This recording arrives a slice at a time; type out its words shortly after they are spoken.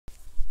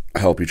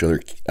help each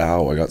other.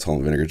 Ow, I got salt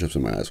and vinegar chips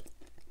in my eyes.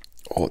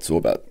 Oh, it's so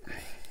bad.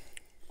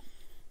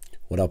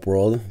 What up,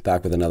 world?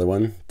 Back with another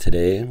one.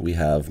 Today we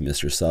have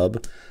Mr.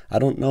 Sub. I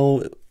don't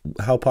know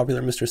how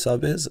popular Mr.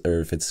 Sub is, or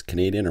if it's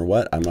Canadian or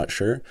what. I'm not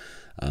sure.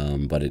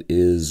 But it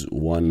is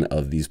one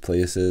of these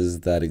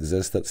places that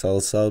exist that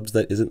sells subs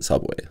that isn't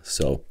Subway.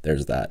 So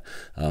there's that.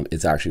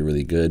 It's actually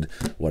really good.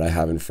 What I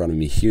have in front of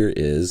me here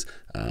is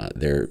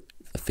their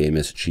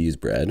famous cheese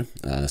bread.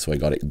 So I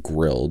got it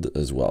grilled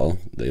as well.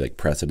 They like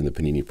press it in the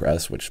panini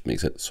press, which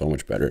makes it so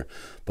much better.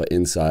 But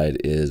inside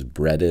is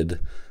breaded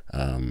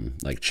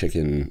like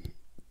chicken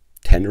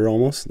tender,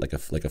 almost like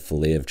a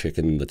fillet of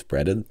chicken that's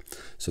breaded.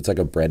 So it's like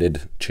a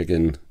breaded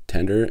chicken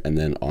tender, and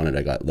then on it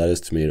I got lettuce,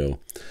 tomato,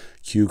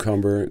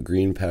 cucumber,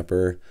 green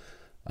pepper,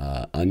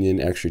 onion,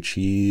 extra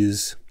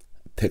cheese,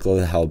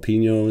 pickled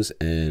jalapenos,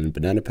 and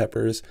banana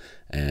peppers,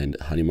 and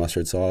honey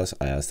mustard sauce.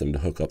 I asked them to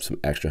hook up some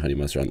extra honey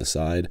mustard on the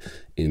side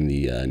in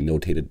the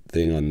notated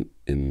thing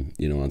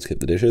on Skip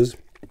the Dishes,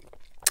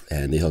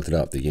 and they hooked it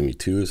up. They gave me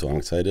 2, so I'm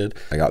excited.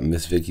 I got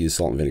Miss Vicky's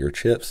salt and vinegar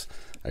chips.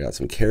 I got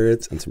some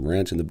carrots and some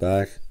ranch in the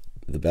back.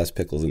 The best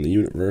pickles in the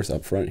universe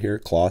up front here.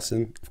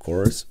 Clausen, of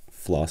course.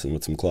 Flossing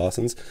with some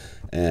Clausens.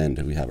 And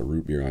we have a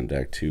root beer on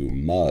deck too.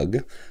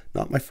 Mug.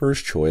 Not my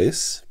first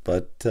choice,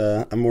 but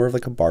I'm more of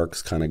like a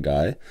Barks kind of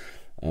guy.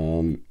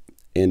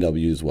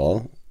 A&W as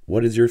well.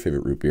 What is your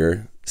favorite root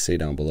beer? Say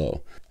down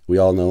below. We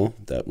all know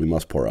that we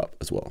must pour up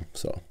as well.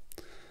 So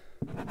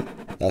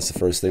that's the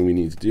first thing we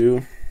need to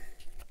do.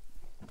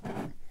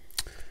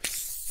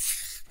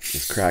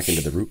 Let's crack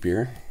into the root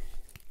beer.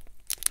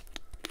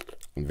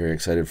 I'm very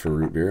excited for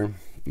root beer.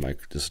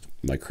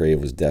 My crave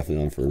was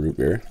definitely on for a root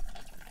beer.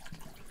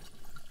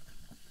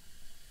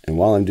 And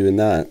while I'm doing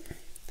that,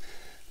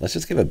 let's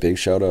just give a big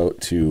shout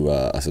out to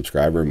a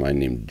subscriber of mine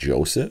named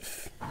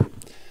Joseph.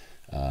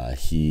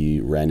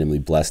 He randomly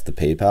blessed the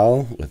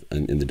PayPal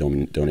in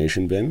the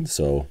donation bin.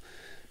 So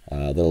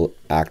a little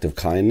act of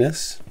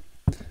kindness.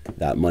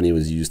 That money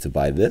was used to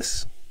buy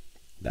this.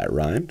 That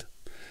rhymed.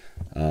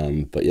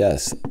 But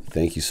yes,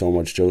 thank you so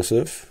much,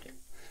 Joseph.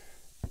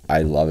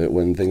 I love it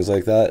when things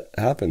like that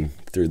happen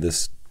through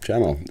this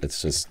channel.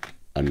 It's just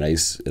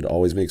it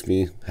always makes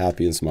me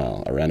happy and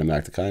smile. A random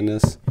act of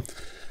kindness.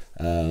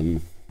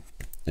 And,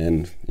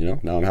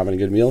 now I'm having a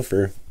good meal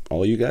for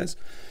all you guys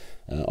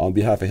on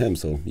behalf of him.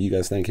 So you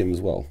guys thank him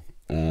as well.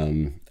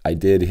 I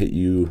did hit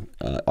you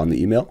on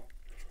the email.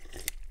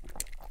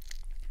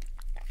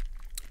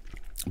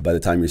 By the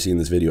time you're seeing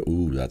this video,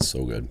 ooh, that's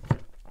so good.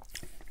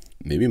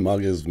 Maybe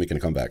Mug is making a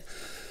comeback.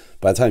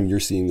 By the time you're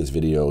seeing this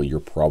video, you're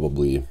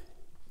probably...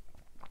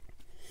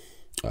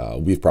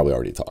 we've probably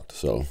already talked,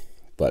 so,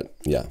 but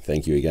yeah,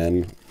 thank you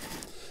again.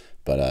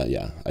 But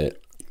yeah,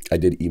 I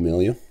did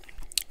email you.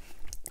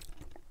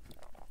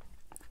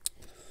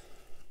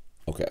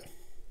 Okay,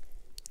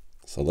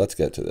 so let's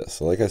get to this.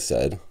 So like I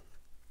said,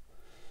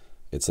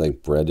 it's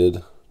like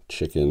breaded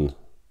chicken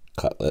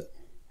cutlet,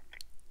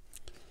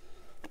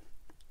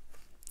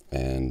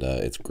 and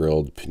it's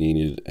grilled,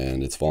 paninied,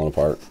 and it's falling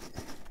apart.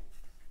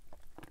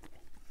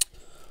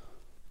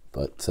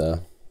 But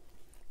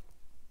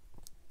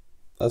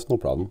that's no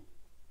problem.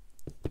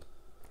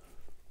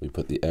 We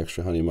put the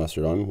extra honey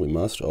mustard on. We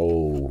must.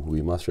 Oh, we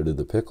mustarded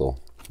the pickle.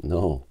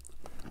 No.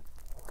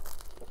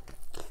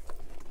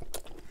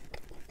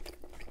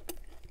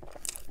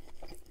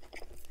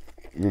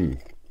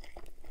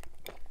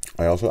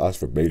 I also asked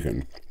for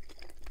bacon.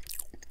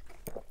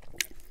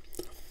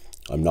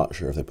 I'm not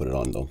sure if they put it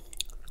on though.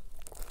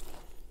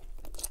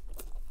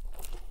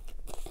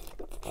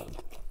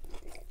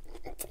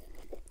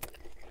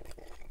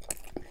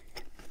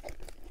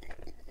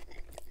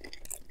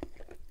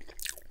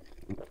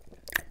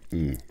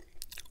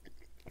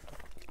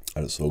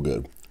 That is so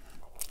good.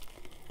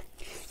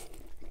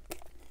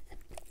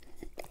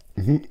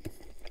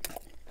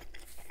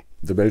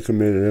 The bacon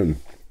made it in.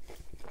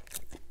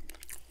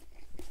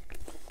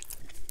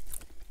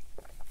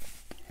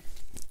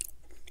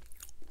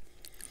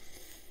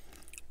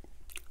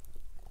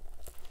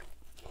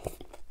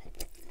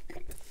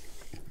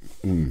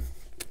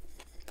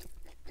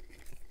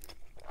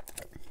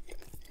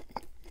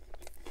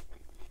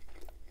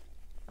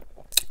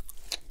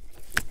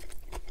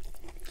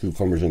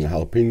 Cucumbers and the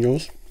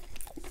jalapenos.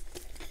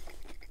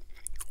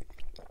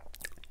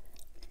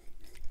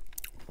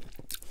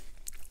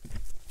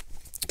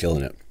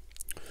 Killing it.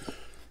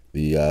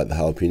 The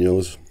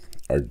jalapenos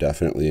are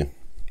definitely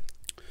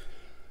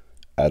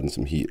adding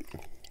some heat.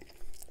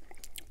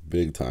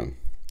 Big time.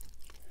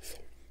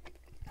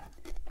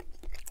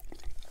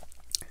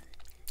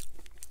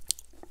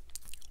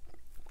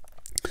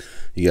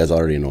 You guys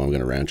already know I'm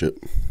gonna ranch it.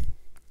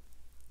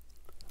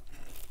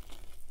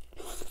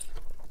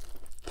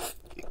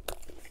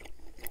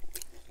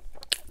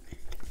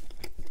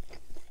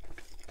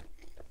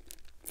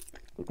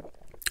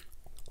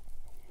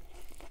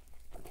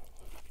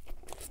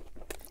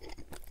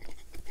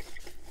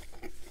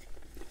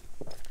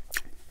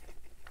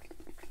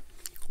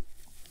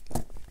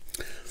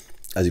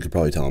 As you could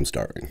probably tell, I'm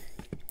starving.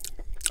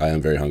 I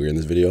am very hungry in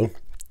this video.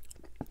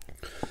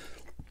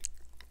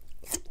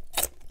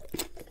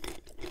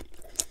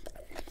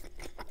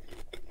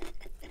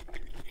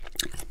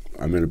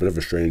 I'm in a bit of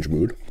a strange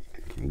mood,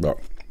 but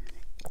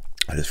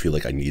I just feel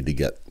like I need to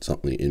get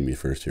something in me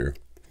first here.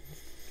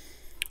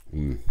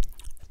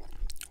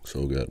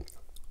 So good.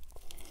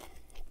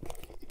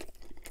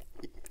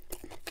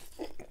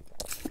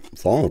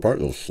 Falling apart,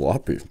 a little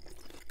sloppy.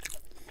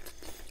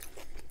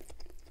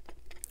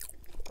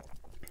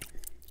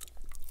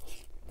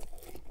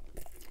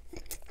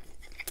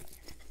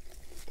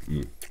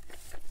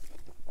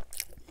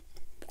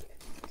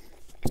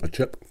 A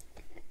chip.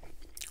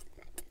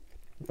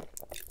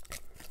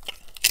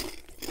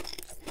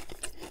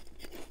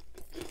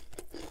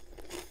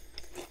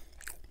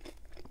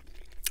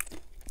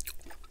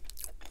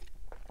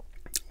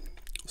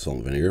 Salt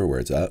and vinegar, where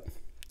it's at.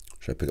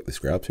 Should I pick up these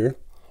scraps here?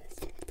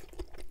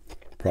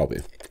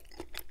 Probably.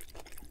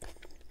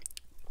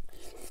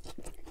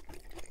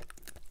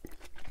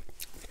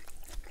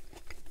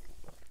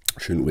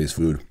 Shouldn't waste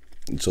food.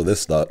 And so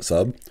this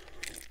sub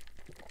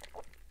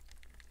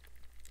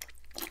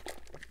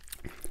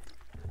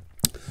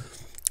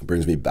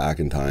brings me back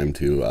in time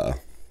to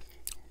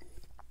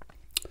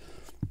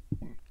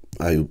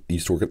I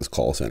used to work at this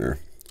call center.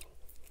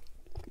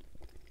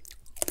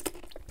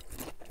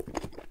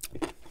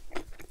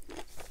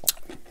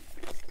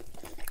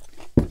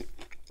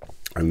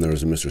 And there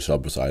was a Mr.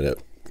 Sub beside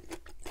it.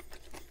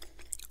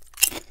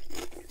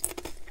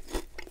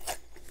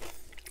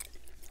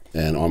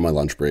 And on my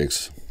lunch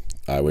breaks,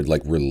 I would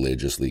like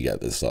religiously get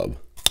this sub.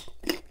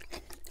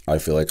 I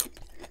feel like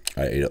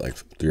I ate it like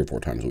 3 or 4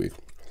 times a week.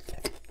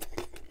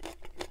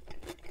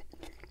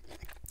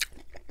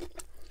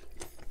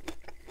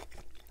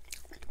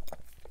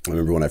 I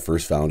remember when I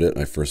first found it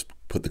and I first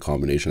put the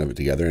combination of it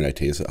together and I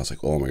tasted it, I was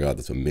like, oh my God,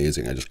 that's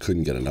amazing. I just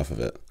couldn't get enough of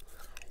it.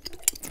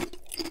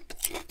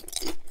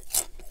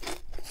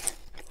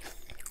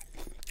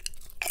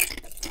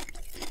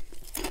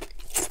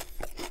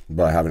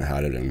 But I haven't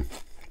had it in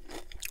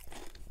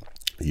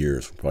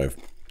years, probably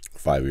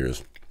 5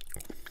 years.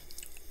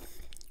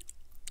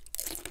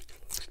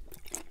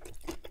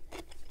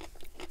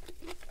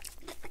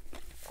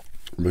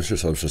 Mr.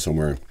 Sub's just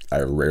somewhere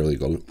I rarely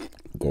go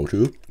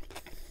to.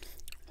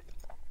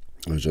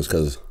 It was just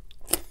because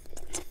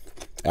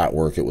at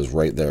work it was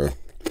right there.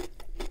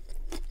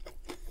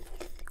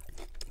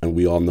 And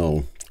we all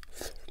know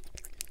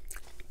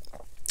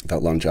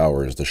that lunch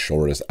hour is the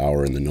shortest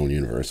hour in the known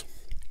universe.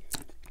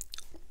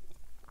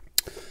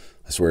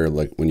 I swear,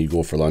 like when you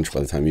go for lunch,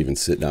 by the time you even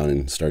sit down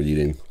and start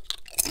eating,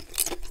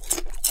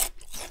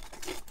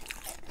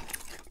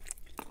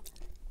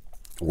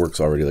 work's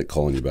already like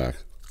calling you back.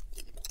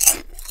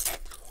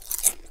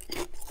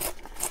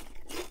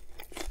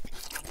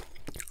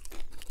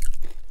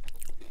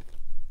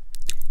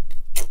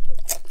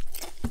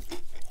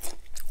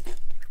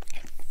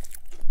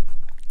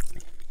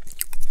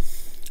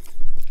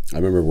 I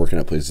remember working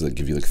at places that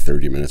give you like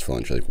 30 minutes for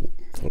lunch. You're like,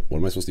 what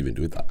am I supposed to even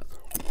do with that?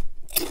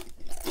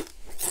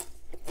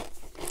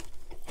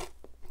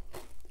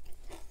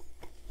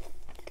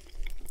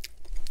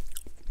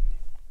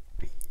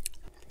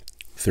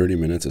 "30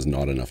 minutes is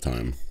not enough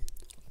time."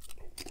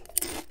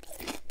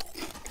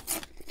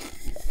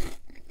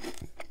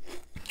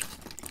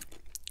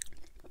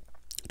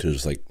 To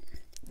just like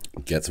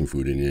get some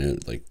food in you,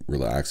 like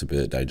relax a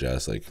bit,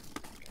 digest. Like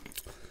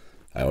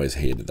I always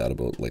hated that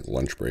about like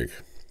lunch break.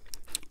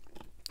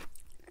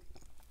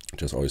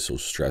 Just always so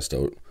stressed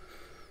out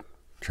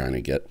trying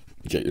to get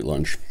your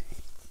lunch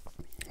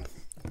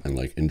and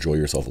like enjoy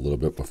yourself a little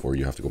bit before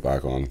you have to go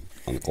back on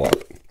the clock.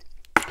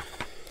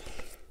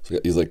 So I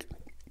got these like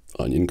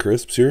onion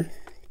crisps here,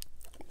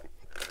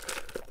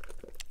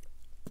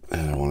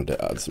 and I wanted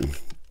to add some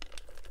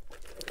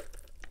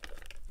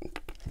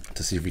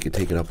to see if we could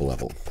take it up a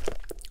level.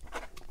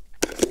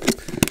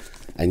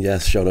 And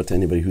yes, shout out to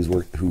anybody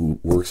who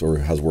works or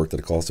has worked at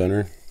a call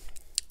center.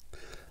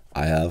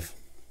 I have,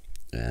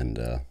 and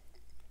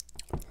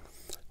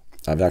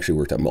I've actually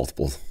worked at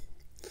multiple.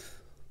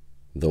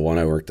 The one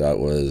I worked at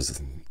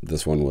was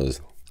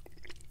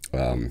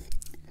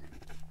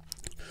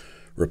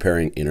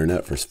repairing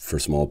internet for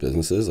small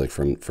businesses, like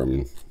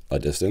from a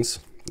distance.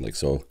 Like,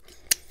 so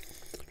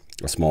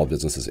a small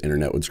business's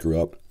internet would screw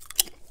up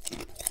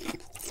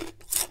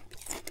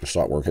or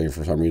stop working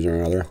for some reason or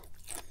another.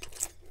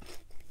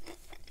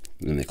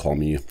 And then they call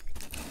me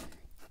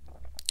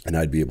and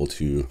I'd be able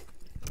to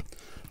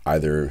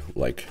either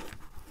like,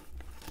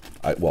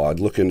 I'd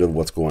look into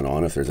what's going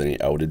on, if there's any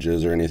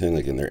outages or anything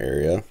like in their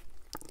area.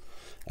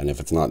 And if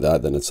it's not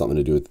that, then it's something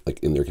to do with like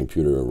in their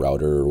computer or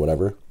router or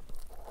whatever.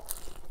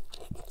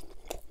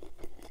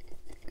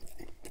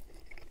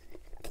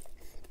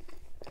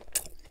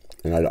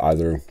 And I'd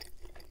either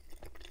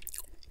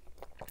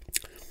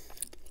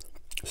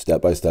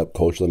step by step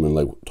coach them and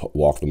like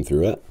walk them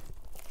through it,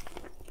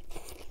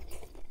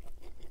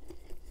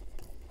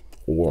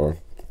 or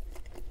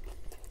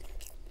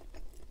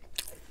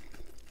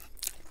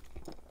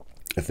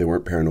if they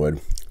weren't paranoid,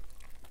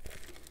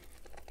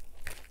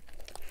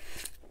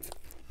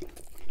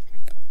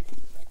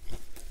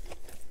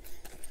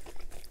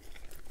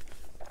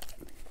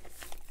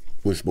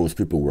 which most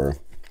people were,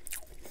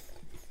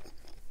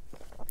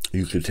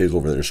 you could take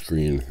over their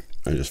screen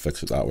and just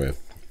fix it that way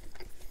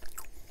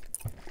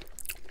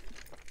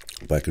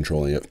by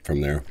controlling it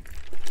from there.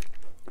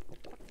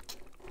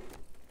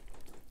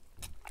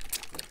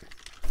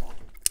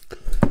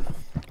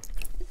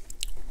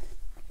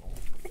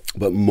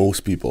 But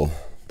most people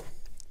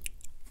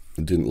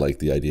didn't like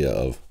the idea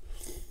of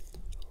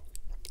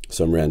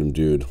some random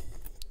dude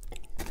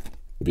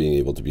being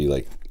able to be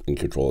like in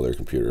control of their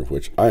computer,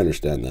 which I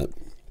understand that.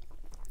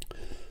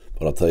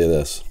 But I'll tell you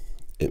this,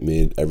 it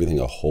made everything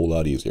a whole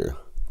lot easier.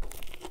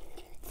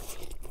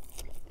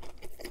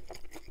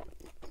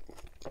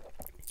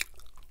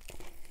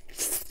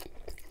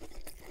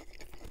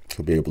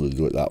 To be able to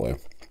do it that way.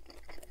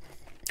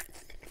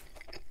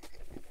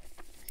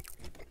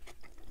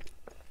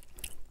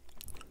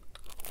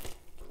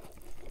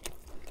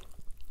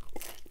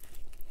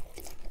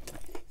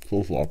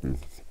 So sloppy.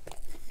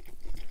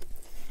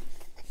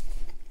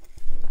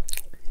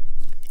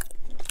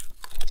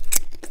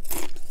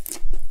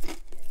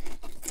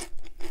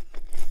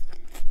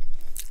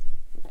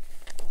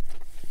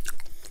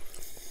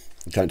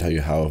 I can't tell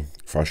you how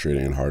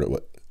frustrating and hard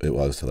it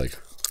was to like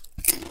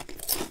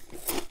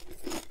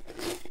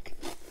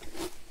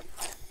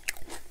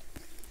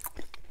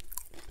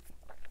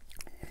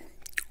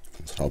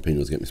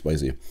jalapenos get me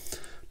spicy,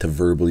 to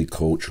verbally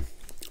coach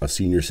a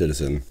senior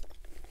citizen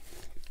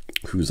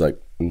who's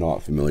like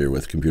not familiar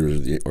with computers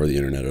or the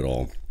internet at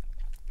all,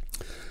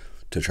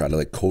 to try to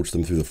like coach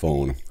them through the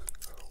phone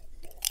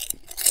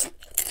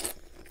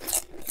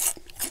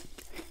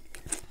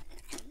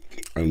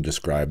and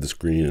describe the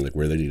screen and like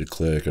where they need to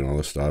click and all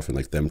this stuff, and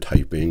like them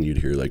typing, you'd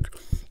hear like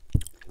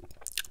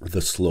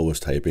the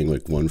slowest typing,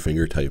 like one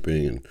finger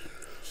typing, and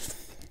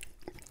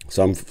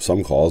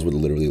some calls would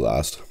literally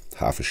last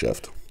half a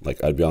shift.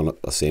 Like I'd be on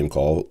the same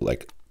call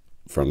like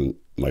from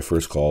my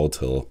first call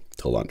till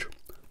lunch.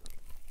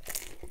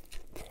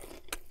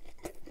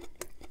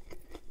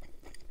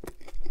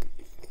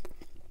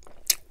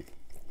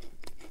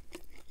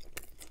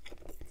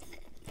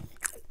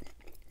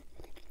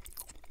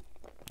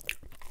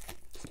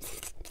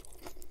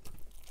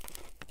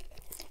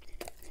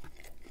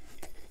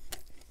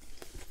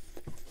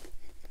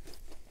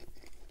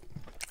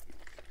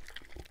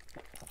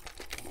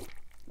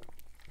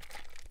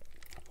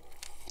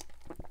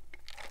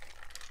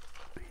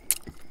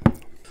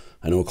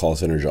 I know call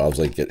center jobs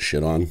like get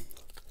shit on.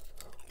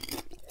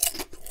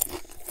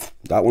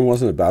 That one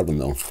wasn't a bad one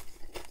though.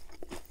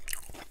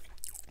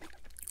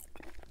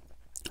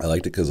 I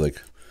liked it because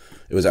like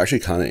it was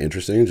actually kind of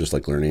interesting, just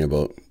like learning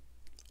about,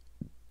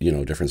 you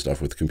know, different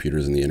stuff with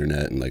computers and the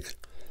internet and like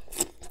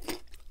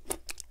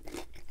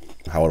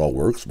how it all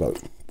works,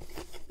 but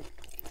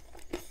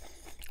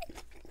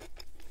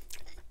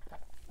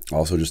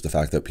also just the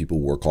fact that people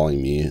were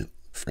calling me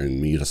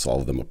and me to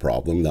solve them a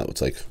problem that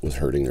was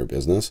hurting their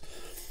business.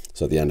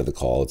 So at the end of the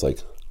call, it's like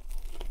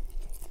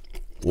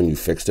when you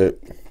fixed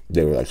it,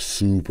 they were like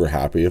super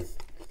happy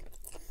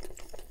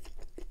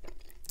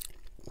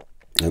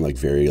and like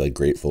very like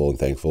grateful and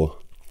thankful.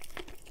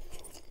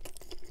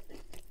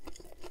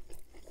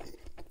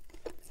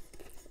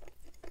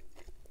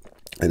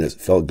 And it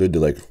felt good to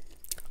like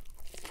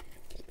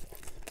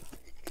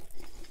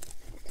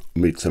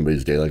make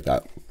somebody's day like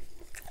that,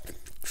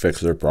 fix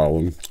their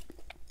problem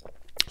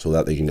so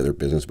that they can get their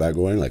business back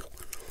going. Like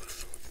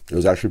it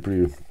was actually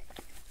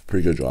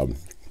pretty good job,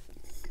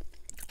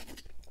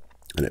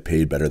 and it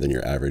paid better than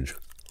your average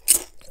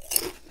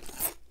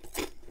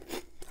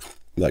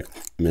like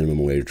minimum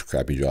wage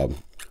crappy job.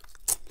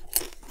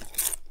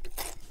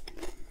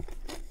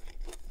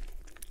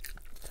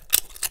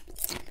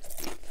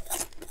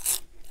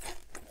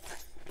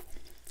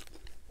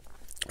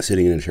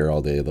 Sitting in a chair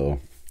all day though,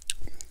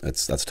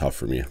 that's tough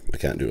for me. I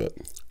can't do it.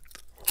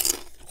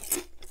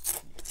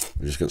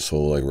 I just get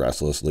so like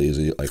restless,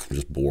 lazy, like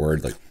just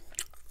bored. Like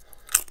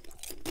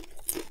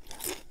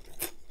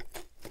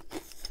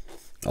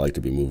I like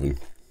to be moving.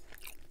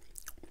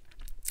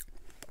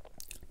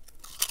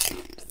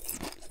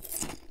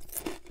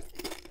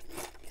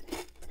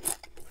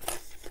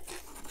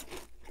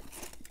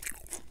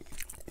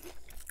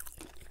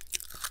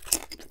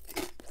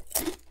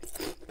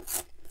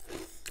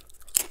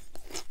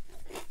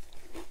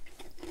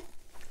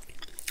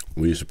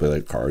 We used to play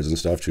like cards and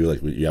stuff too.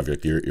 Like you have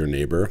your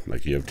neighbor,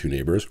 like you have two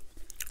neighbors.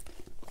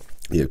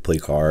 You play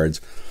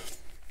cards,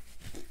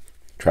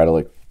 try to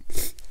like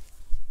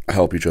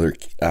help each other.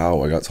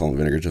 Ow, I got salt and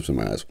vinegar chips in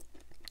my eyes.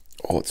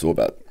 Oh, it's so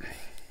bad.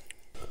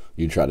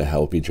 You try to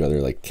help each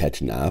other like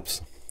catch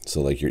naps.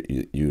 So like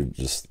you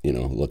just, you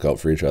know, look out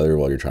for each other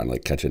while you're trying to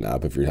like catch a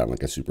nap if you're having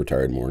like a super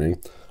tired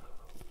morning.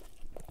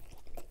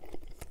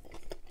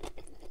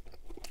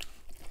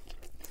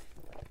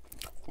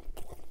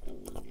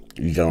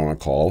 You get on a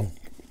call,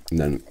 and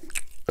then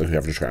if you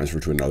have to transfer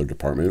to another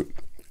department,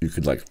 you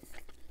could like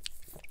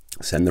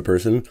send the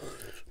person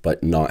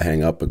but not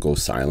hang up but go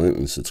silent,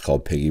 and so it's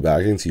called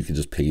piggybacking. So you could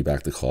just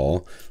piggyback the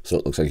call so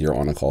it looks like you're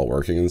on a call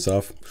working and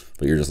stuff,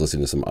 but you're just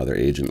listening to some other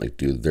agent like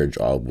do their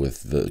job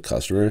with the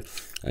customer,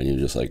 and you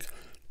just like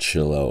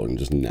chill out and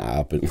just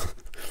nap. And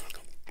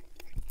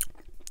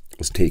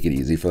was take it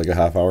easy for like a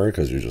half hour,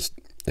 because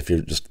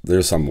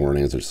there's some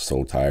mornings they're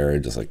so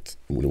tired, just like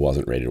when it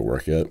wasn't ready to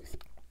work yet.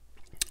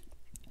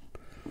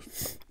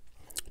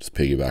 Just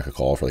piggyback a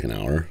call for like an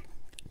hour.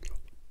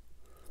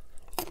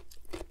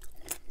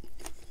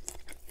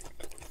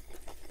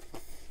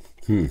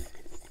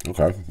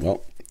 Okay,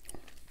 well,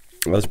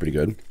 that's pretty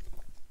good.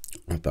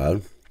 Not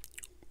bad.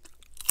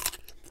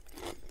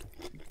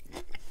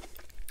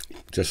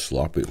 Just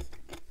sloppy.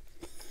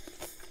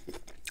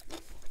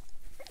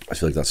 I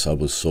feel like that sub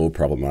was so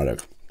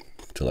problematic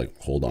to like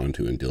hold on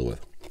to and deal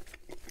with.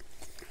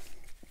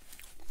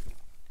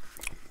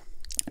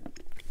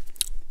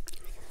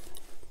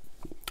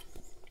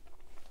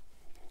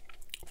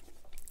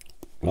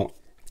 Well,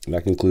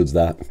 that concludes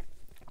that.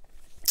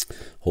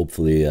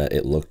 Hopefully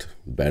it looked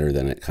better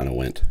than it kind of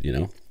went, you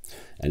know?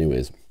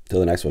 Anyways, till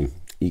the next one,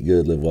 eat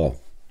good, live well,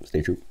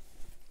 stay true.